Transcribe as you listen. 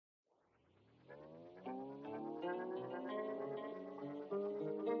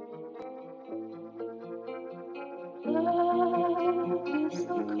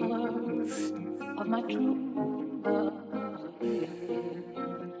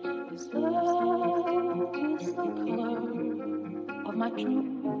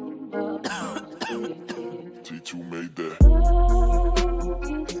T2 made that.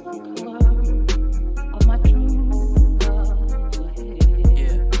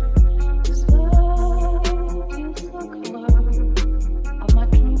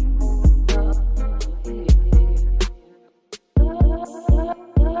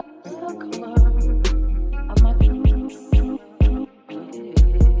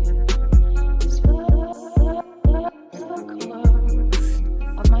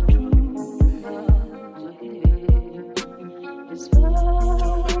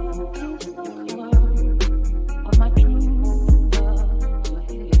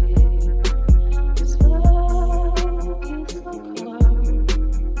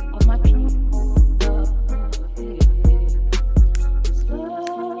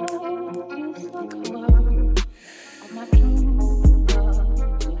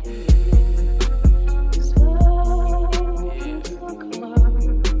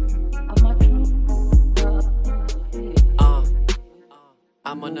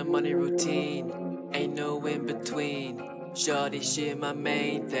 I'm on a money routine, ain't no in between. Shorty shit my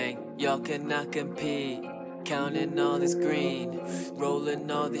main thing, y'all cannot compete. Counting all this green,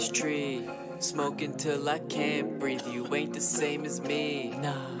 rolling all this tree. Smoking till I can't breathe, you ain't the same as me.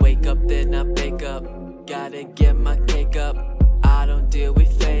 Nah. Wake up then I bake up, gotta get my cake up. I don't deal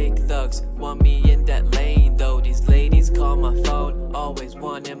with